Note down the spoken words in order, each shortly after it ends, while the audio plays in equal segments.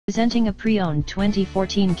Presenting a pre-owned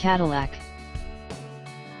 2014 Cadillac.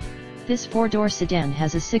 This four-door sedan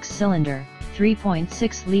has a six-cylinder,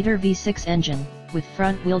 3.6-liter V6 engine, with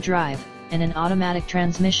front-wheel drive, and an automatic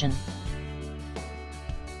transmission.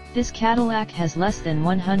 This Cadillac has less than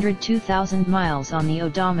 102,000 miles on the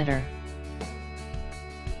odometer.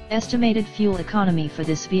 Estimated fuel economy for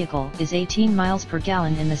this vehicle is 18 miles per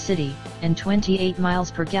gallon in the city, and 28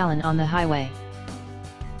 miles per gallon on the highway.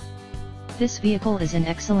 This vehicle is in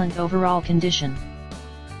excellent overall condition.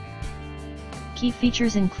 Key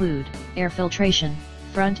features include air filtration,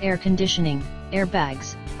 front air conditioning,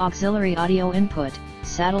 airbags, auxiliary audio input,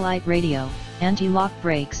 satellite radio, anti-lock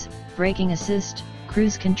brakes, braking assist,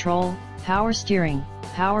 cruise control, power steering,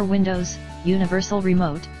 power windows, universal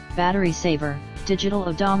remote, battery saver, digital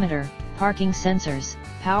odometer, parking sensors,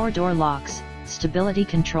 power door locks, stability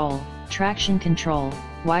control, traction control,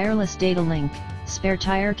 wireless data link, spare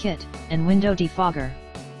tire kit, and window defogger.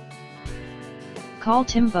 Call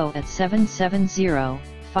Timbo at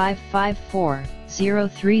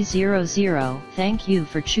 770-554-0300. Thank you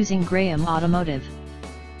for choosing Graham Automotive.